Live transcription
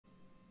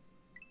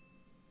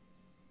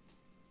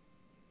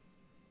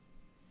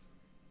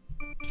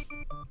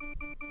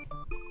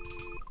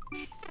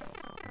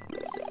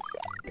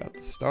Got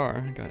the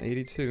star. Got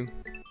 82.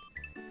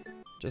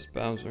 Just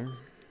Bowser.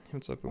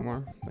 What's up,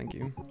 Umar? Thank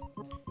you.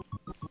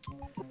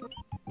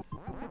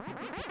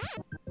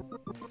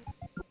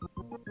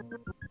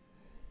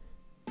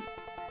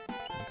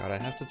 God, I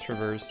have to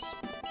traverse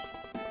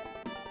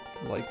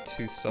like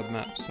 2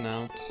 submaps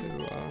now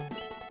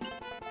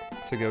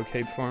to go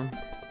Cave Farm.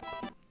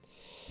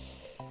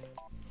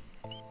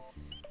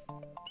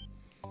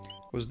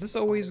 Was this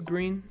always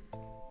green?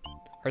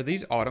 Are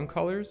these autumn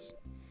colors?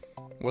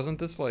 Wasn't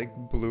this like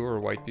blue or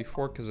white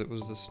before because it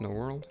was the snow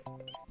world?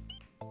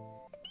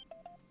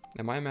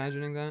 Am I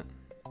imagining that?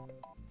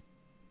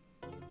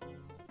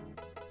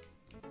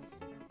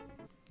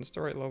 It's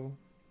the right level.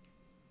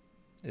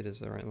 It is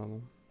the right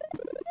level.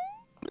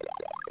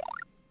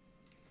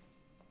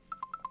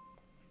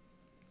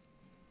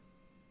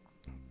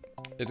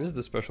 It is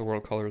the special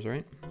world colors,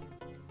 right?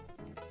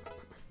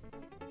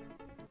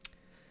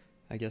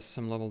 I guess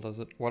some level does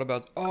it. What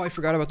about... Oh, I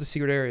forgot about the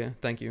secret area.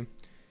 Thank you.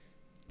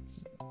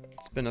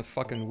 It's been a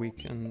fucking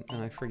week and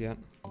I forget.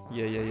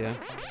 Yeah.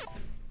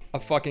 A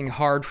fucking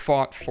hard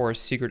fought for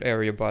secret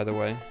area, by the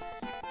way.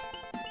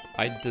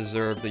 I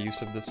deserve the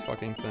use of this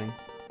fucking thing.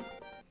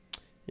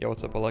 Yo,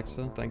 what's up,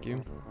 Alexa? Thank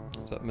you.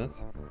 What's up,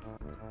 Myth?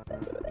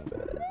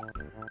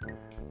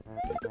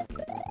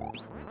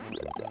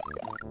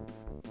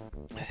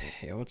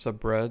 Yo, what's up,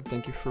 Brad?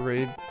 Thank you for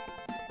raid.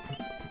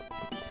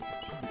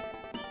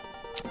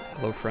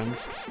 Hello,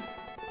 friends.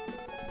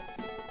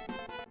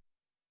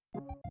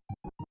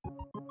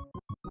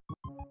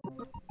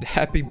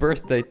 Happy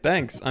birthday,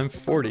 thanks. I'm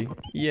 40.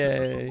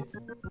 Yay.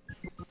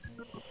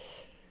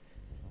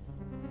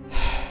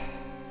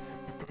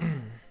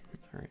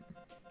 Alright.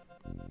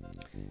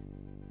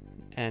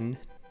 N.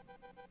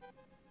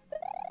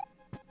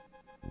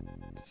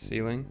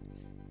 Ceiling.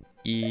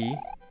 E.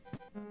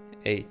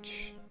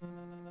 H.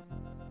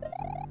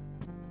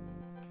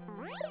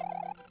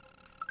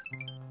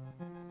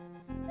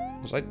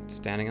 Was I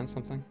standing on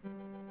something?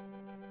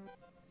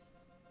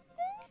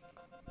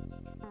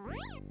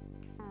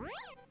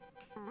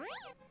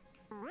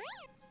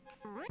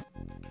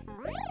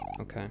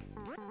 Okay.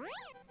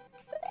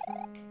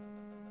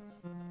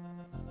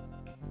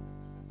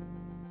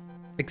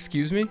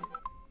 Excuse me?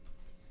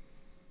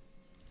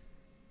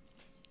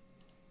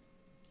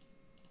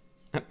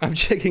 I'm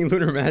checking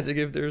Lunar Magic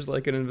if there's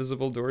like an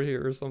invisible door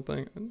here or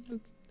something.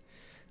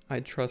 I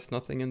trust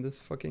nothing in this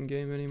fucking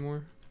game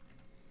anymore.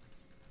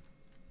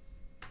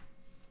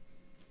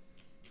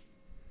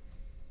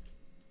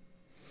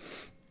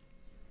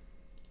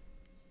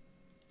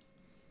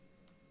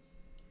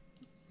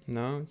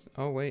 No, it's,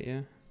 oh wait,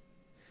 yeah.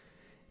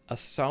 A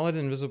solid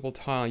invisible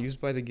tile used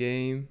by the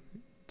game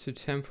to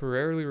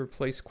temporarily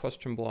replace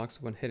question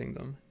blocks when hitting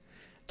them.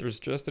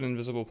 There's just an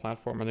invisible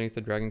platform underneath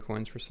the dragon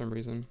coins for some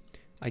reason.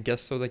 I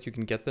guess so that you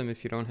can get them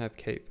if you don't have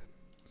cape.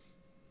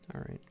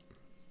 Alright.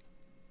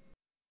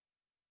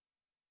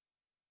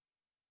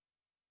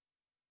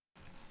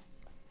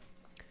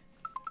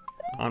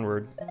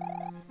 Onward.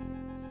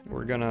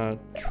 We're gonna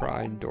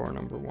try door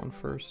number 1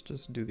 first.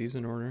 Just do these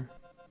in order.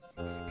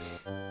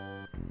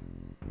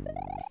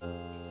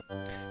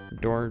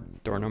 Door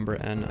number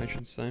N, I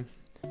should say.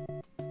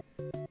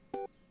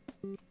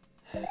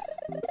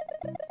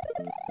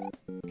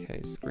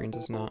 Okay, screen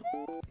does not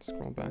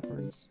scroll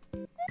backwards.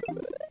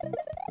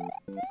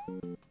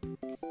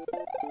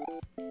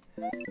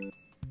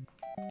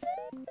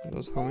 Are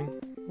those homing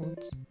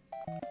bullets?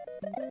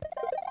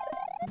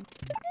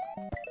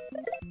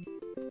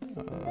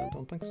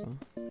 Don't think so.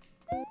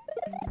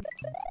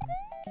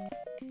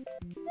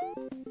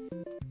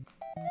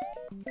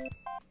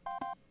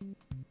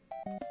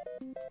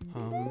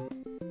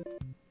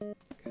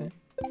 Okay.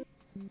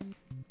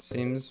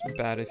 Seems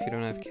bad if you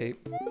don't have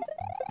cape.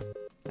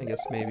 I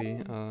guess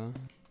maybe,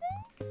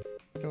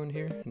 go in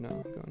here? No,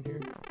 go in here.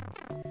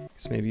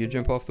 Guess maybe you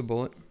jump off the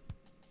bullet.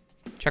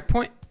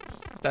 Checkpoint?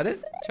 Is that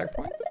it?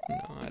 Checkpoint?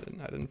 No, I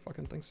didn't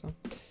fucking think so.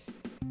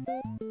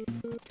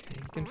 Okay,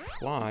 you can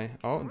fly.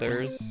 Oh,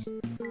 there's...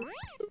 You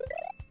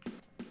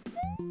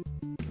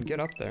can get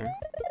up there.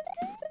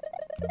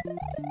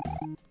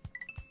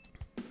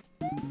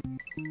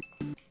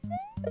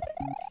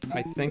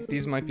 I think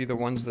these might be the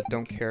ones that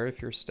don't care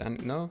if you're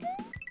standing... No.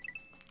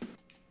 If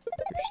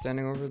you're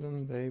standing over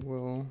them, they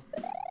will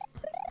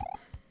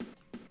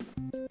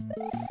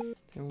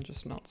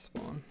just not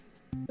spawn.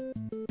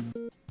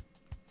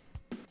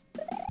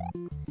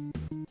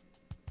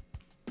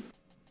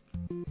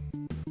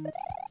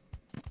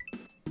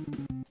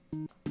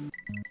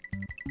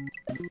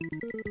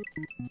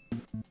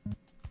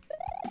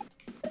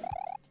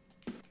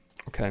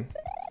 Okay.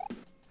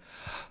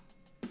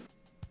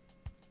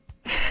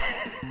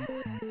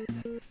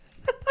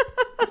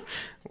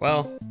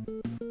 Well,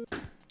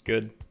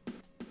 good.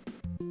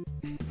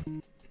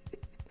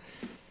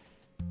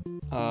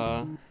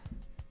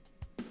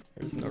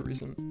 There's no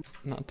reason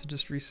not to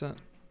just reset.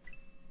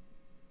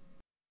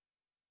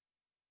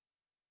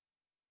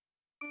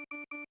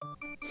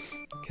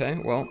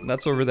 Okay, well,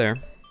 that's over there.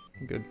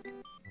 Good.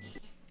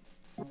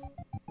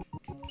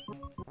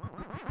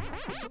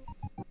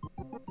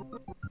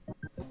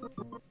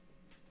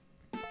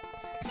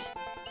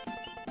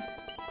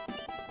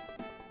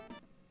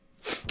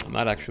 I'm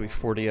not actually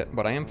 40 yet,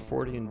 but I am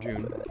 40 in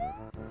June.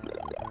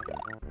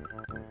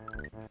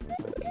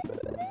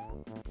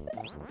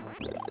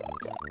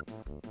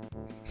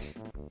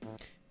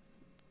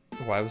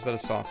 Why was that a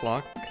soft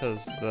lock?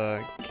 Because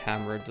the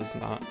camera does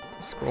not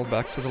scroll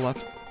back to the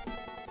left.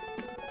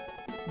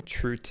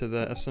 True to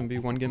the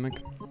SMB1 gimmick.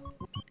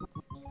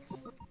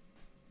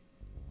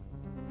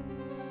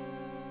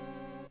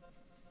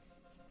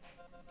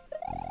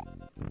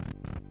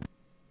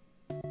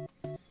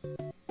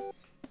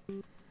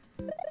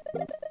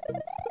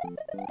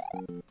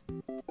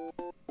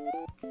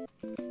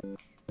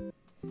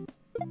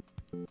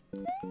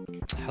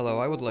 Hello,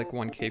 I would like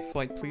 1 cape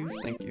flight, please.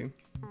 Thank you.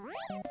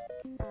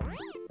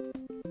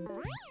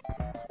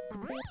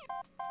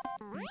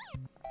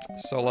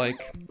 So,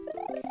 like,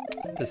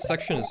 this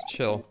section is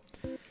chill,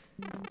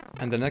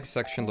 and the next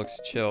section looks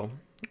chill.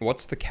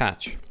 What's the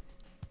catch?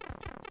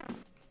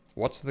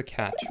 What's the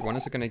catch? When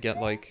is it gonna get,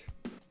 like,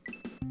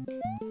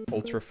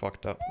 ultra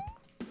fucked up?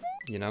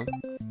 You know?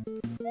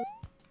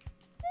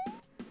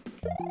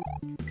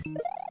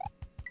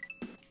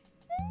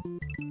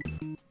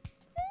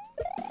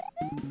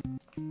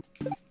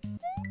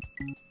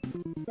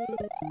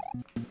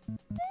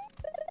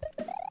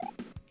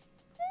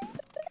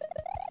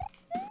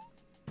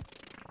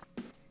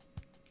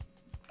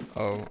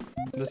 Oh,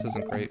 this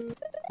isn't great.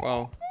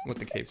 Well, with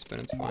the cape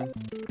spin, it's fine,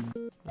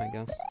 I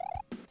guess.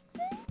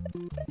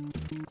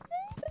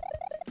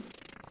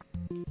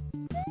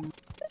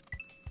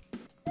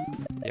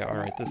 Yeah,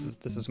 alright, this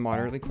is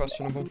moderately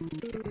questionable.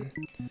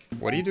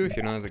 What do you do if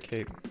you don't have the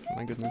cape?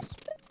 My goodness.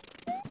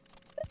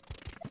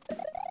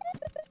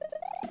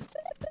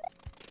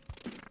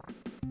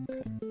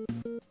 Okay.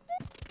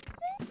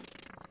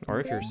 Or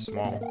if you're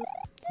small,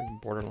 it's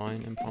like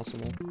borderline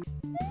impossible.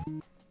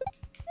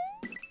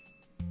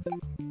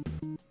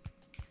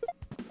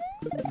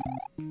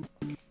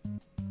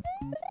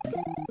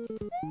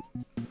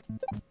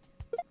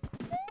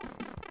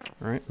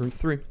 Alright, room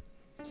 3.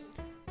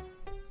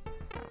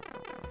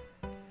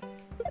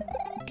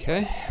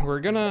 Okay,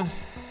 we're gonna...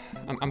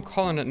 I'm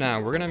calling it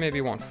now. We're gonna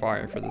maybe want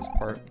fire for this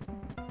part.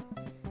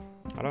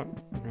 I don't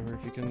remember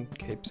if you can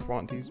cape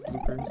swat these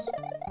bloopers.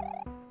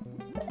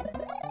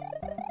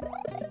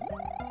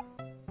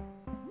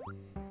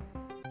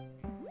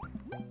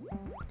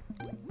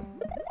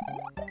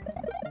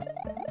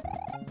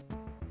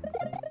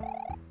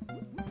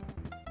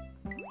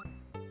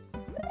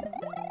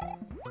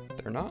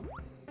 They're not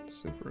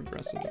super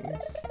aggressive at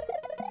least.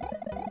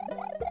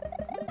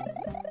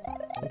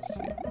 Let's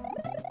see.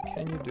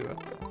 Can you do it?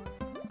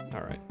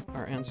 Alright,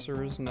 our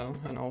answer is no,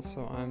 and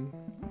also am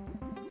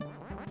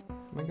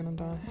I gonna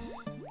die?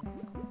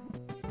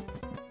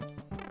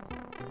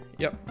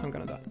 Yep, I'm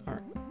gonna die.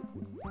 Alright.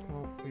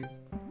 Well, we've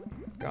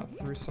got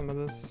through some of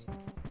this.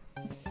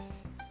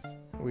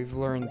 We've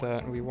learned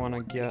that we want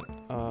to get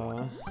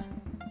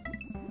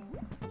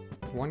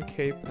 1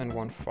 cape and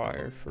 1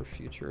 fire for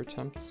future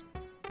attempts.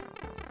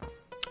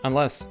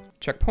 Unless,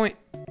 checkpoint,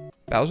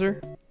 Bowser?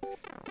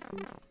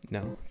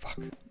 No, fuck.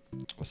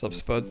 What's up,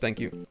 Spud? Thank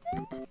you.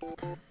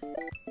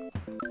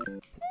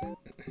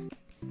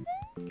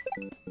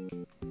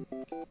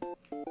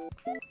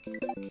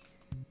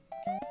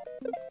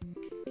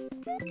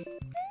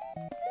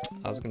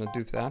 I was gonna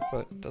dupe that,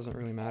 but it doesn't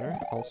really matter.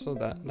 Also,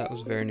 that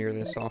was very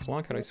nearly a soft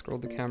lock. Had I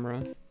scrolled the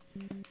camera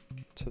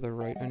to the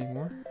right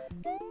anymore?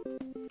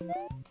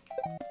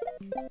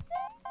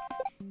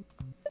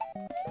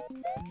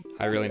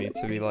 I really need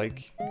to be,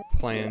 like,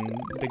 playing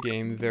the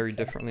game very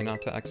differently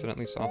not to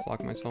accidentally soft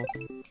lock myself.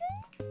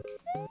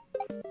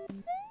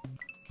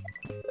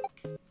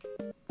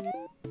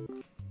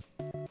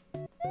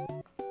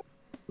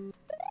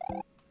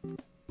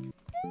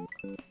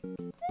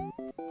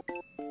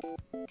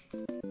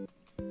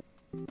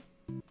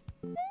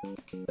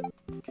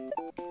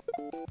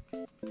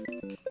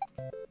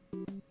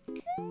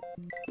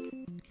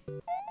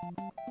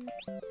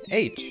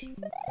 H.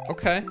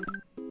 Okay.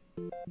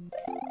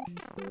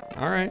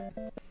 Alright.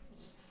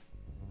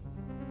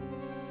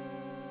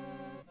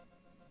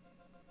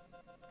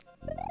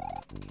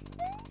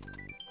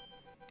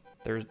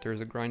 There's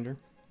a grinder.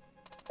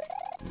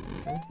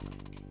 Okay.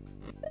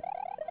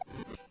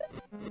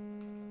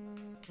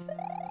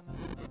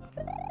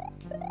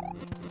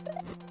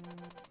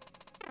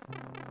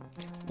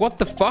 What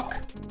the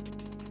fuck?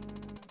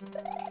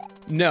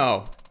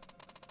 No.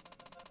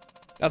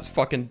 That's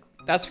fucking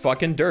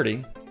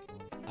dirty.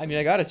 I mean,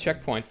 I got a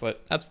checkpoint,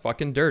 but that's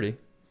fucking dirty.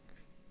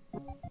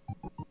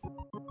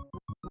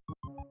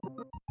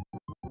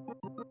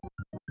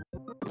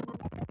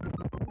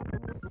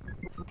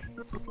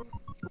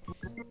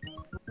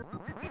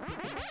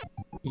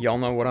 Y'all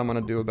know what I'm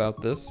gonna do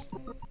about this?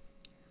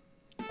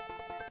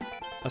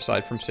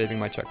 Aside from saving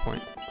my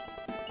checkpoint.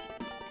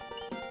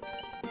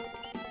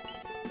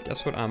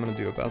 Guess what I'm gonna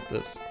do about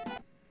this?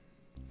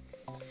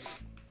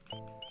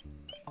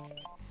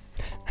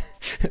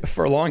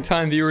 For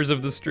long-time viewers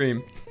of the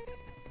stream.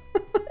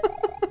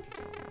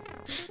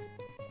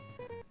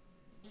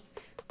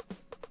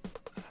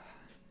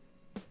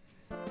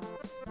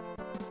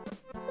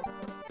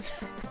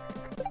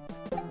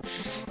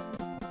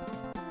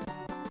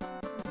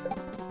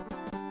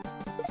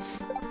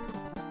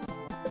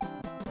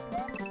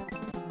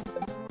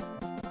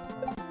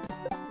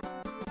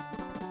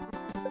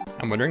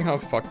 I'm wondering how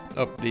fucked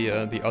up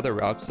the other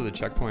routes to the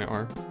checkpoint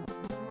are.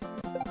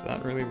 'Cause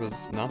that really was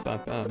not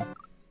that bad.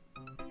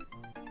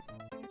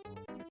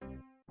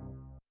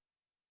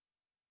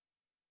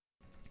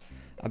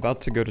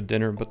 About to go to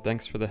dinner, but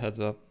thanks for the heads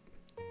up.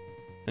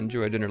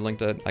 Enjoy dinner,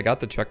 linked at. I got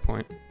the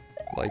checkpoint,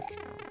 like,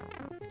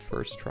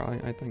 first try,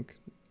 I think.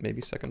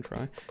 Maybe second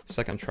try.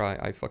 Second try,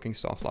 I fucking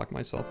soft locked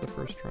myself the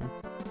first try.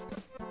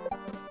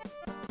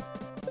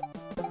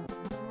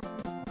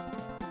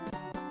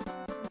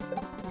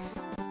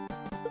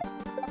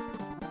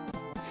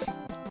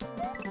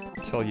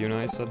 Tell Yuna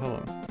I said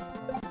hello.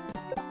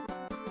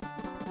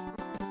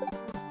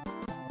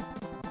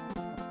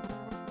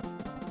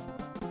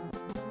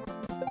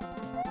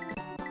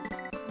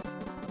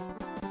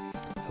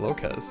 Hello,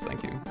 Kez,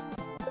 thank you.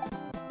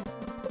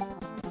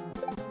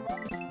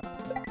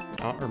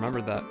 I'll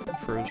remember that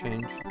for a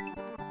change.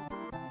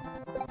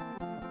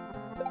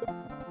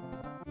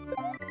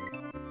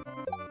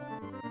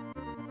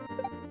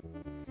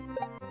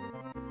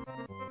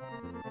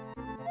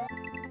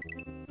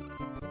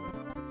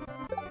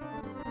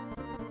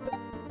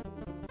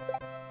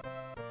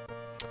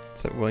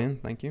 What's up, William?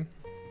 Thank you.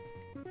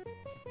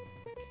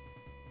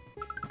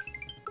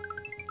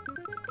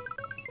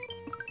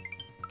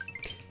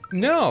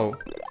 No!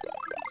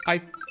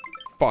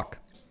 Fuck.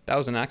 That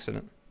was an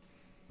accident.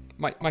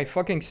 My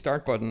fucking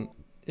start button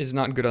is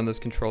not good on this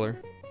controller.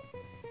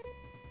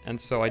 And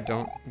so I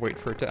don't wait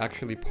for it to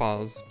actually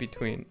pause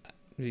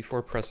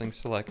before pressing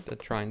select and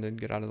trying to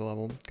get out of the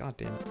level. God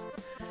damn it.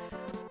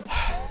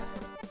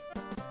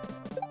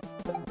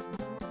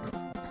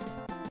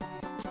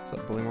 What's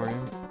up, Bully Mario?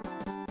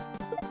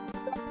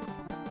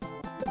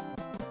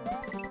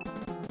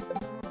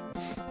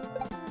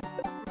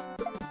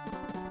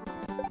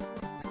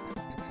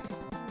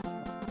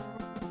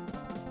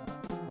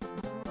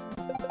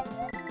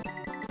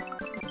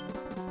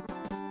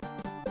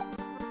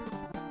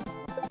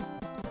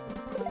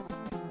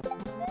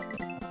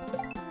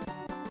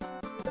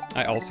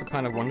 I also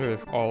kind of wonder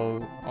if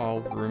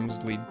all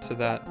rooms lead to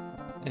that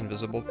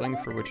invisible thing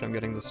for which I'm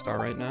getting the star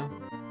right now.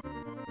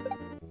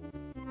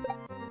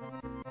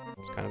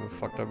 It's kind of a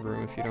fucked up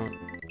room if you don't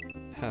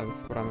have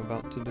what I'm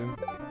about to do.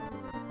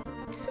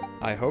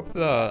 I hope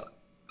the...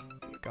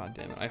 God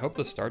damn it. I hope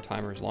the star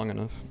timer is long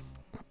enough.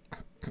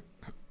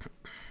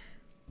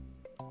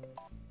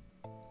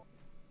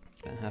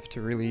 I have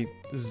to really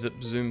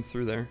zoom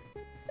through there.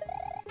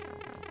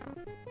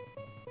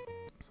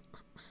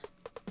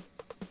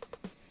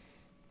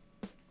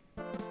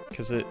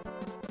 Because it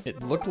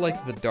looked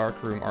like the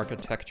dark room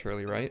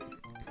architecturally, right?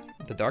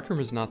 The dark room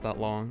is not that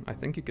long. I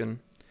think you can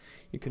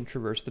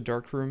traverse the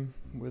dark room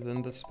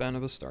within the span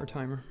of a star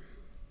timer.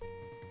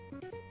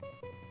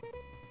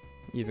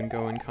 Even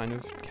going kind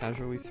of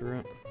casually through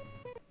it.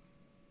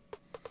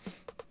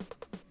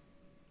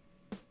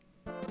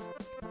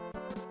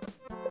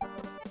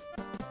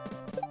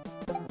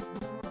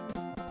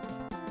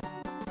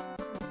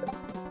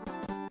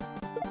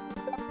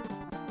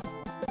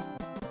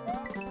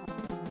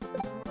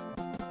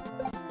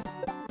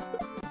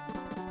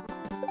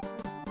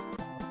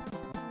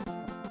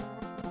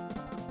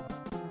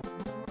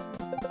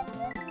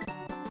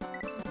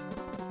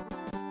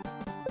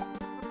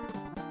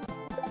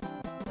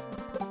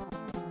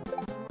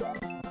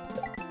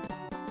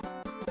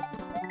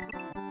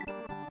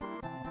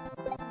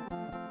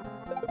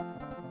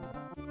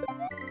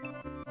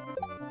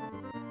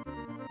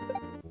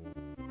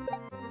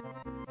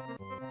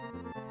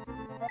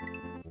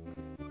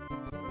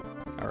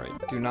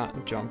 Alright, do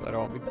not jump at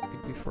all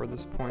before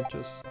this point,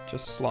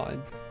 just slide.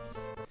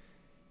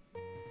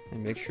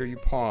 And make sure you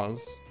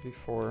pause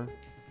before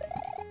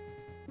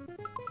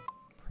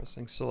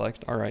pressing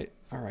select. Alright,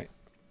 alright.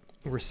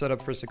 We're set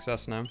up for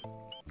success now.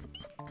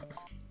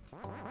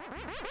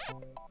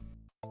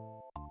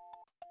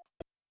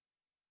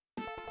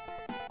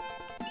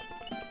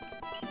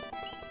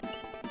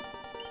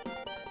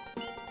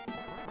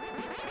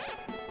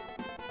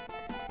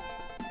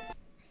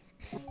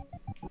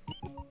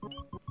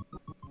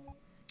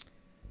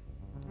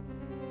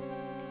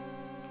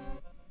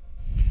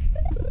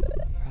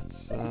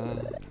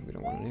 We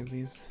don't want any of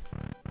these,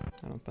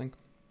 I don't think.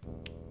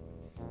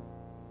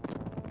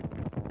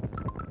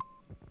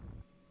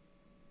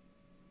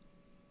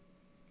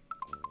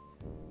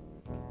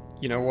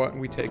 You know what?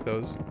 We take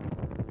those.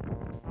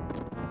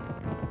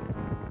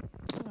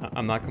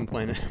 I'm not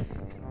complaining.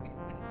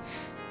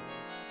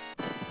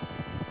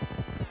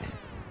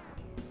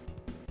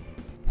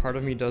 Part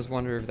of me does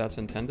wonder if that's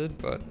intended,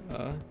 but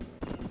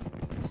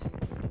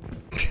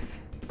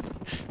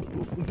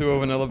do a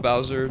vanilla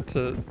Bowser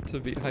to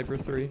beat Hyper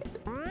 3.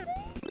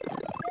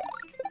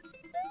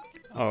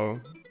 Oh.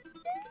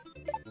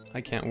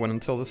 I can't win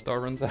until the star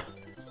runs out.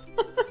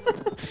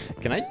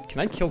 Can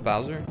I kill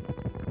Bowser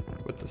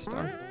with the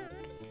star?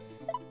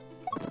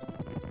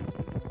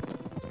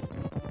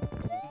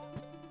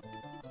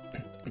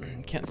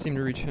 Can't seem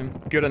to reach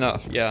him. Good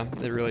enough. Yeah,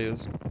 it really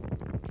is.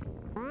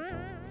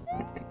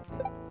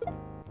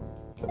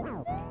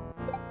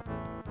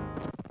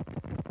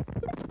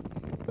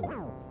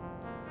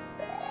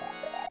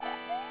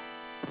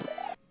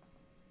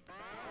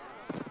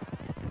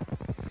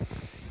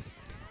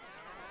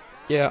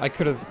 Yeah, I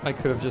could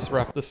have just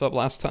wrapped this up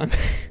last time.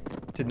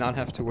 Did not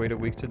have to wait a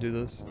week to do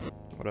this.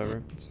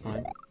 Whatever, it's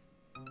fine.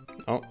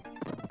 Oh,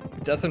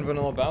 Death in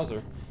Vanilla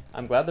Bowser.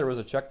 I'm glad there was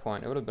a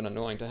checkpoint. It would have been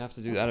annoying to have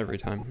to do that every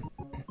time.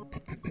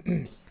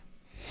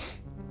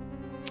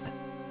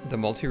 The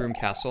multi-room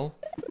castle.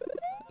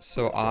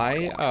 So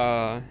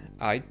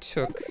I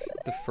took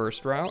the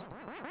first route,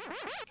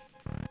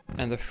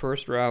 and the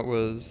first route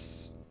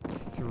was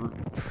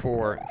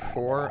four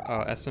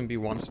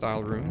SMB1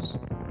 style rooms,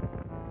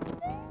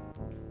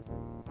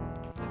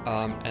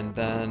 and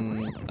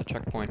then a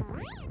checkpoint,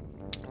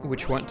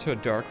 which went to a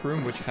dark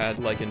room which had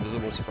like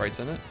invisible sprites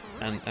in it,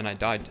 and I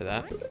died to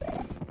that.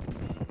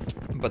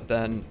 But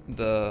then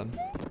the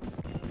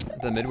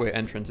midway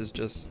entrance is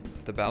just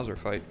the Bowser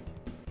fight,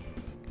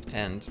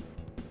 and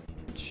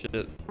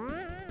shit.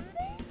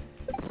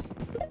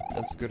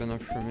 That's good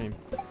enough for me.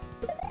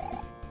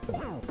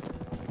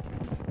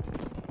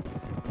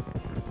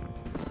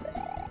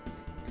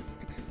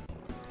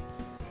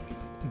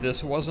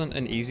 This wasn't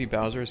an easy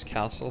Bowser's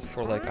Castle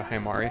for like a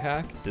Himari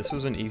hack. This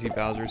was an easy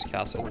Bowser's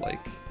Castle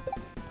like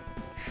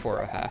for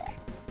a hack.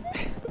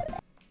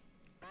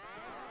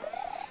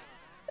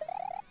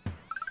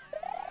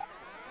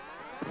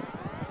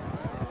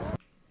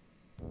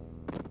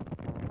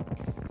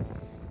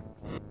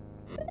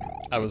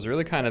 I was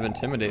really kind of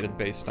intimidated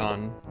based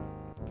on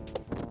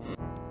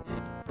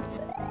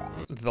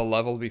the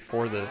level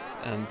before this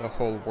and the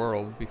whole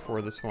world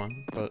before this one,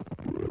 but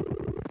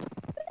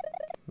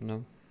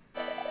no.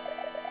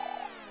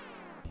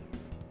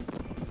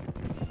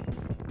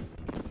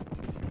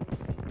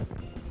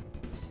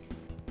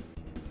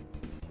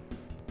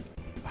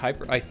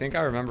 I think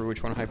I remember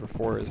which one Hyper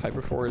 4 is.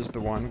 Hyper 4 is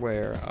the one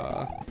where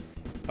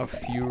a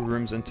few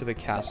rooms into the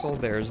castle,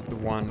 there's the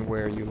one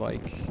where you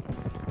like,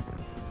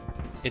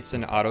 it's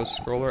an auto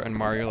scroller and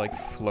Mario like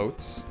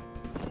floats,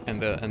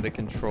 and the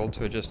control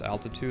to adjust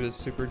altitude is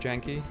super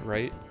janky,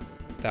 right?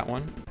 That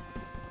one?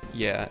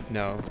 Yeah,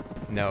 no.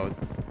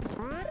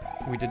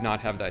 We did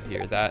not have that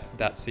here.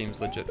 That seems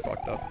legit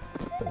fucked up.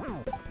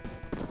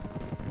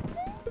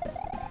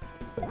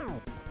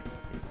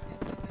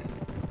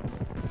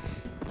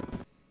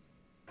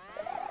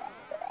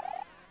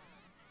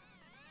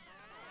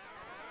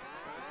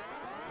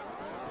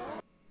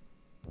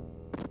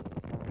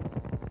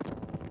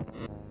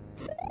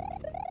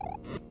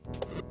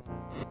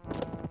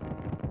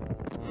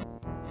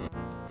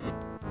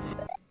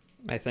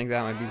 I think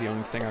that might be the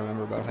only thing I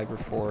remember about Hyper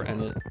 4,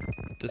 and it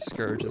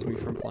discourages me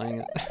from playing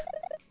it.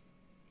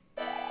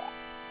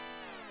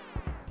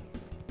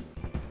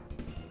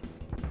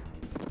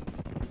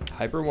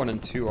 Hyper 1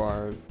 and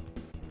 2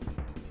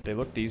 they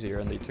looked easier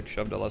and they took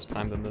shoved less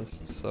time than this,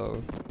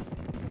 so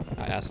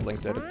I asked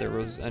LinkedIn if there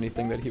was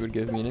anything that he would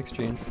give me in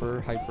exchange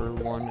for Hyper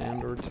 1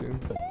 and or 2.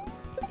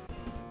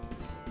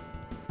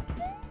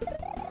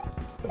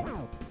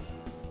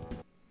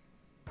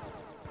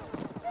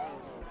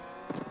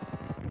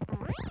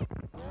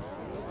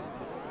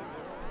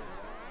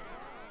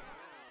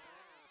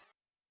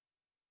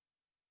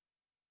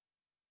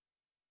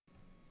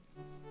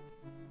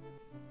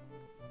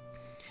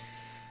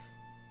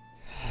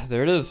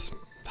 There it is,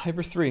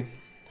 Hyper 3.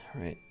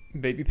 All right,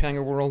 Baby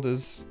Panga World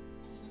is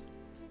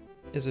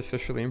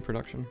officially in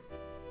production.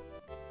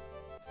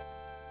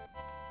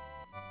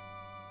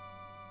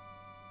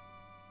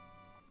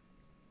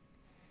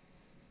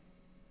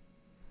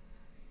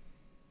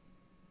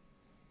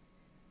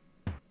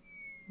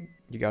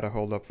 You gotta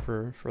hold up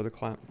for the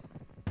clap.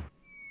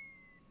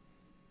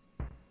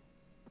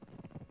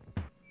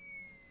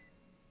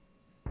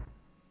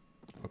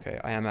 Okay,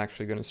 I am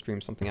actually going to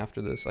stream something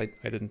after this. I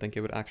didn't think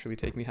it would actually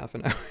take me half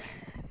an hour.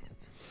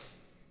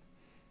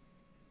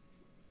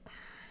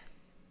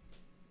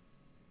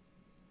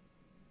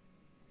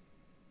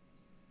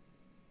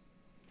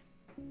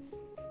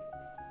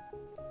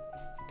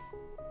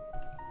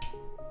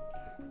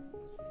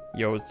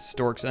 Yo, it's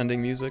Stork's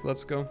ending music,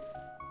 let's go.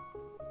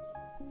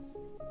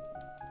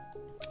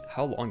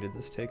 How long did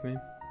this take me?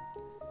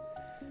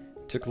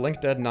 Took Link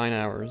Dead 9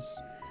 hours.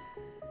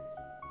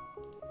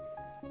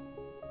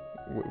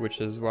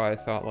 Which is why I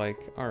thought, like,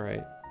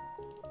 alright,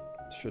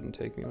 shouldn't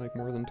take me like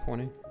more than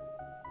 20.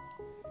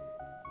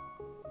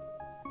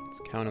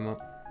 Let's count them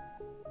up.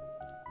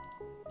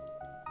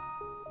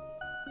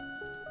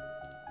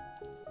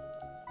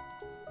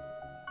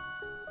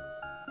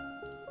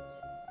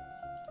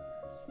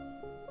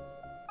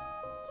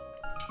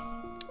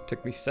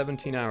 Took me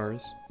 17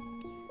 hours.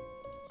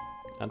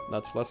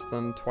 That's less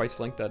than twice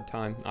Link Dead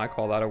time. I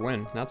call that a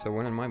win. That's a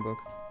win in my book.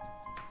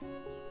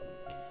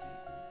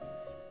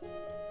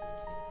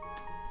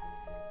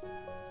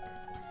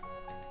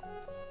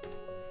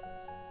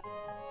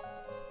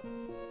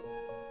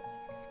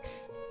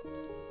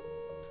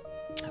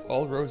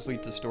 All roads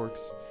lead to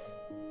Storks.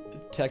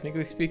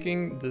 Technically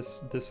speaking,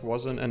 this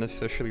wasn't an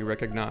officially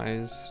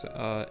recognized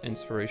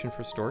inspiration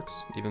for Storks,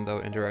 even though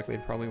indirectly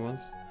it probably was.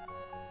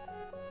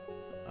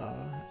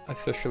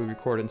 Officially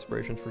recorded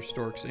inspirations for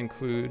Storks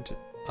include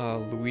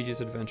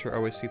Luigi's Adventure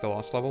OSC The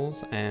Lost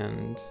Levels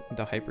and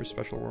the Hyper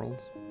Special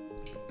Worlds.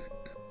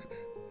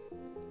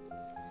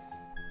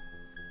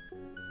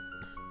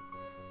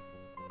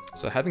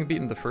 So having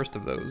beaten the first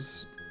of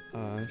those,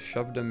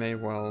 Shovda may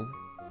well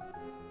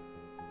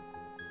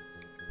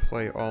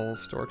play all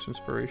Stork's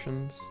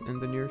Inspirations in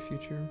the near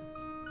future.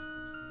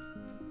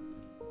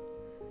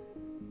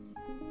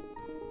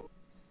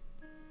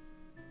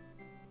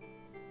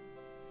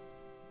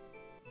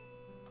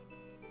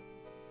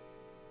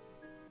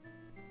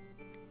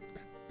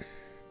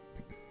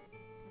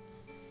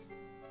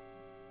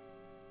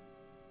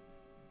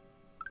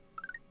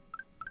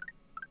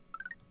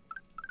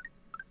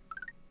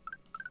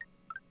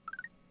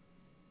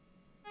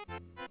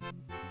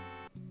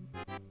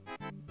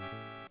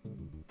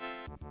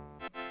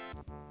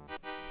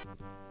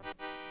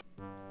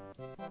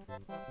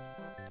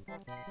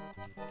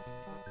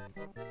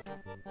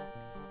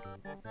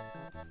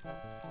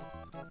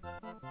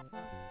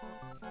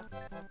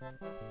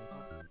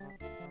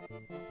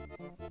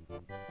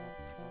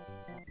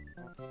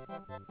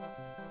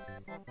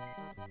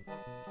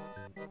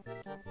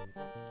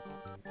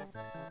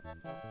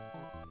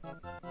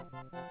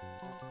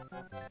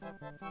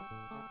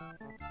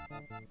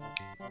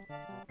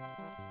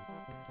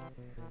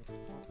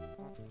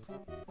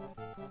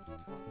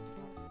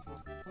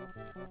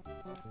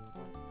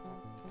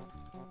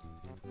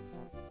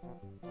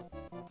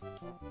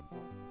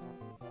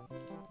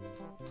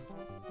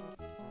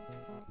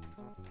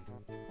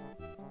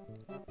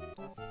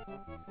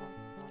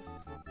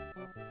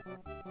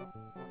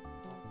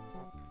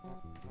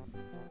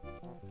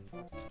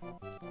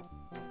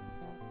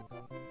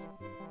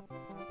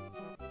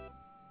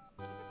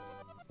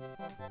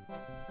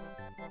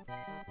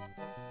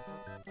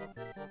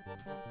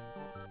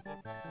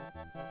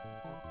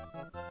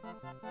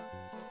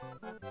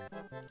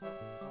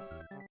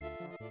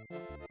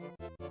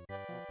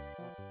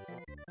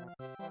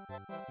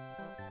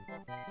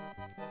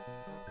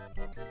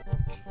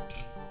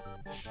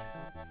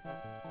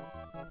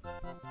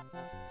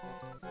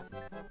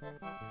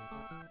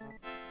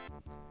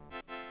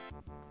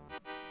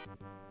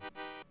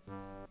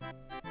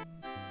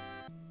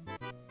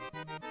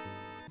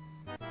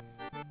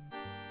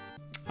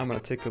 I'm gonna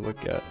take a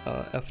look at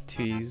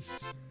FT's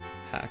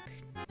hack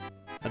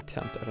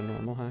attempt at a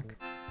normal hack.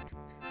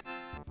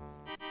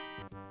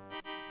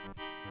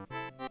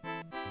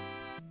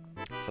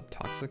 What's up,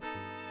 Toxic?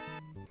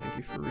 Thank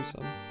you for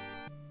resub.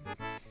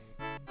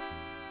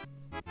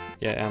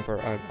 Yeah, Amber,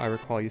 I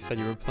recall you said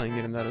you were playing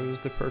it and that it was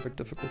the perfect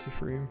difficulty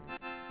for you.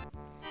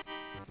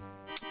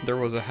 There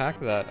was a hack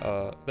that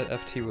that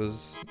FT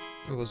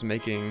was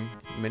making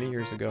many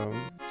years ago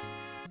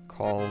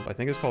called, I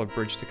think it was called a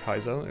Bridge to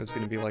Kaizo. It was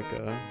going to be like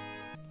a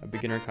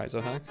beginner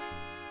Kaizo hack.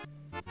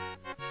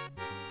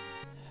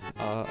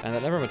 And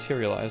that never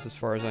materialized as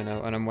far as I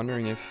know, and I'm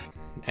wondering if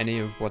any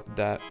of what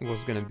that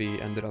was going to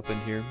be ended up in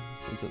here,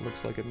 since it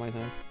looks like it might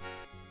have.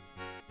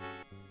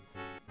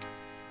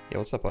 Yeah,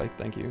 what's up, Ike?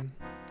 Thank you.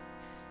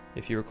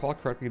 If you recall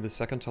correctly, the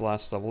second to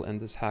last level in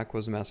this hack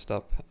was messed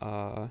up.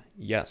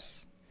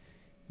 Yes.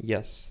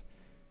 Yes.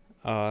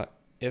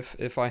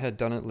 If I had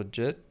done it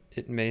legit,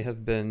 it may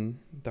have been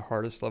the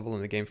hardest level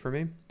in the game for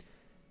me.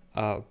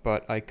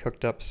 But I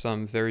cooked up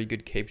some very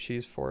good cape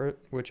cheese for it,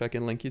 which I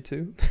can link you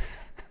to.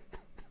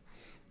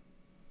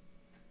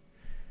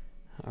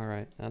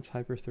 Alright, that's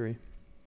Hyper 3.